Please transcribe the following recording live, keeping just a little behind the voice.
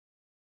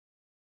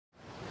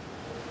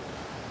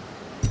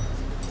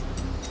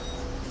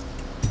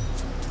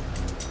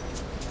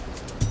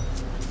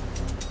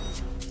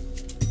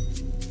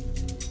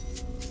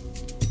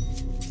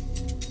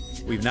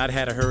We've not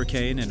had a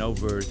hurricane in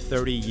over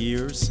 30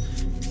 years.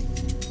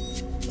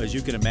 As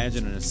you can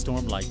imagine, in a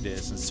storm like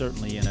this, and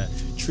certainly in a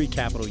tree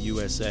capital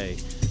USA,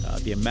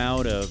 the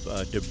amount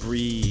of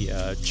debris,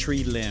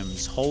 tree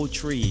limbs, whole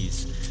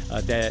trees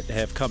that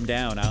have come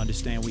down. I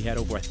understand we had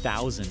over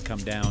 1,000 come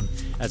down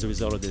as a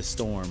result of this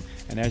storm.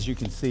 And as you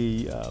can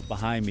see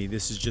behind me,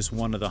 this is just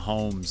one of the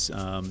homes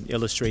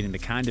illustrating the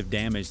kind of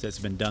damage that's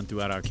been done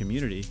throughout our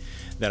community,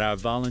 that our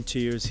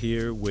volunteers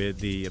here with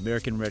the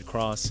American Red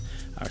Cross,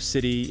 our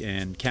city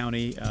and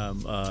county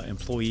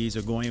employees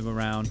are going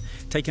around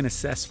taking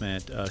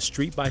assessment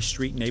street by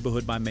street,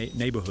 neighborhood by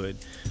neighborhood,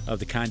 of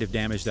the kind of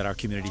damage that our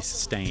community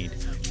sustained.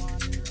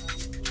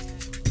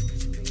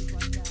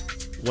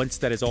 Once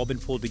that has all been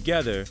pulled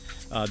together,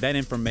 that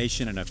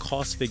information and a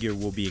cost figure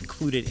will be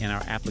included in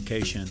our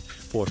application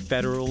for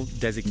federal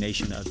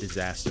designation of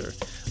disaster.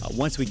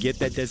 Once we get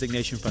that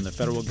designation from the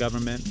federal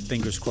government,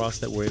 fingers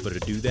crossed that we're able to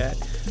do that,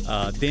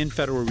 then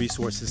federal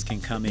resources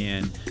can come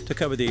in to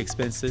cover the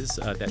expenses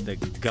that the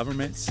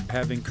governments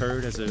have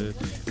incurred as a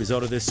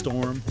result of this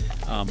storm.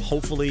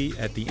 Hopefully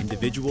at the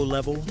individual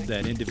level,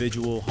 that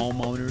individual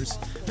homeowners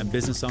and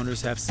business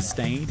owners have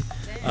sustained,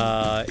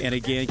 and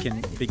again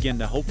can begin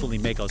to hopefully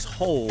make us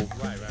whole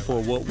for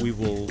what we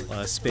will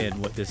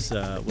spend, what this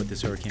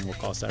hurricane will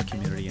cost our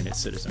community and its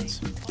citizens.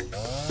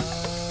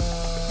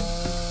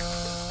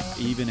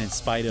 Even in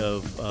spite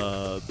of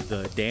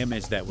the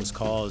damage that was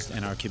caused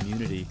in our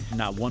community,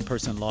 not one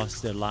person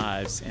lost their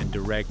lives in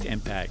direct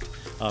impact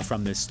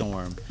from this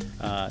storm.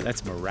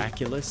 That's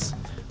miraculous,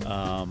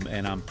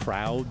 and I'm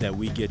proud that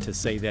we get to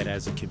say that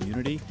as a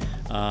community.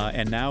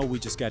 And now we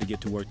just got to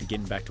get to work to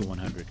getting back to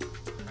 100.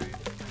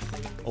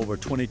 Over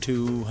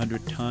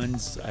 2,200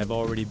 tons have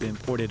already been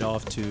ported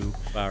off to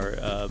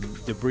our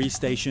debris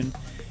station,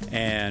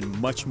 and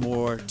much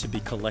more to be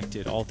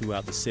collected all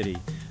throughout the city.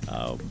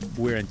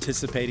 We're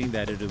anticipating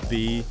that it'll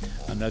be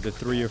another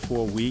 3 or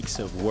 4 weeks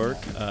of work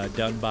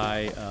done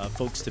by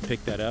folks to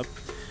pick that up,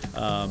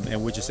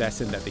 and we're just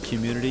asking that the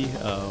community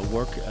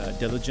work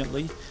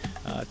diligently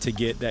to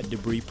get that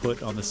debris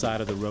put on the side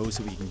of the road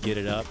so we can get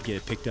it up, get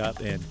it picked up,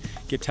 and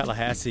get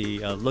Tallahassee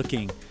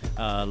looking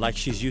like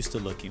she's used to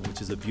looking,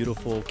 which is a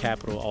beautiful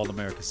capital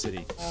all-America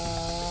city.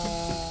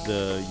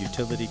 The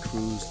utility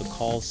crews, the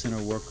call center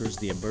workers,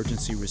 the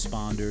emergency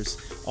responders,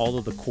 all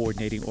of the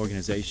coordinating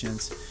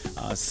organizations,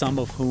 some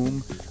of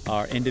whom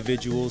are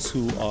individuals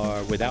who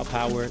are without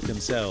power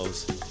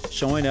themselves,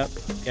 showing up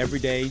every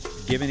day,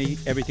 giving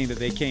everything that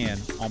they can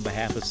on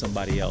behalf of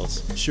somebody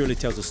else. Surely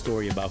tells a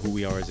story about who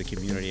we are as a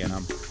community, and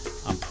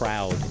I'm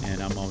proud,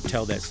 and I'm going to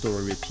tell that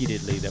story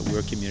repeatedly, that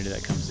we're a community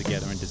that comes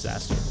together in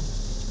disaster.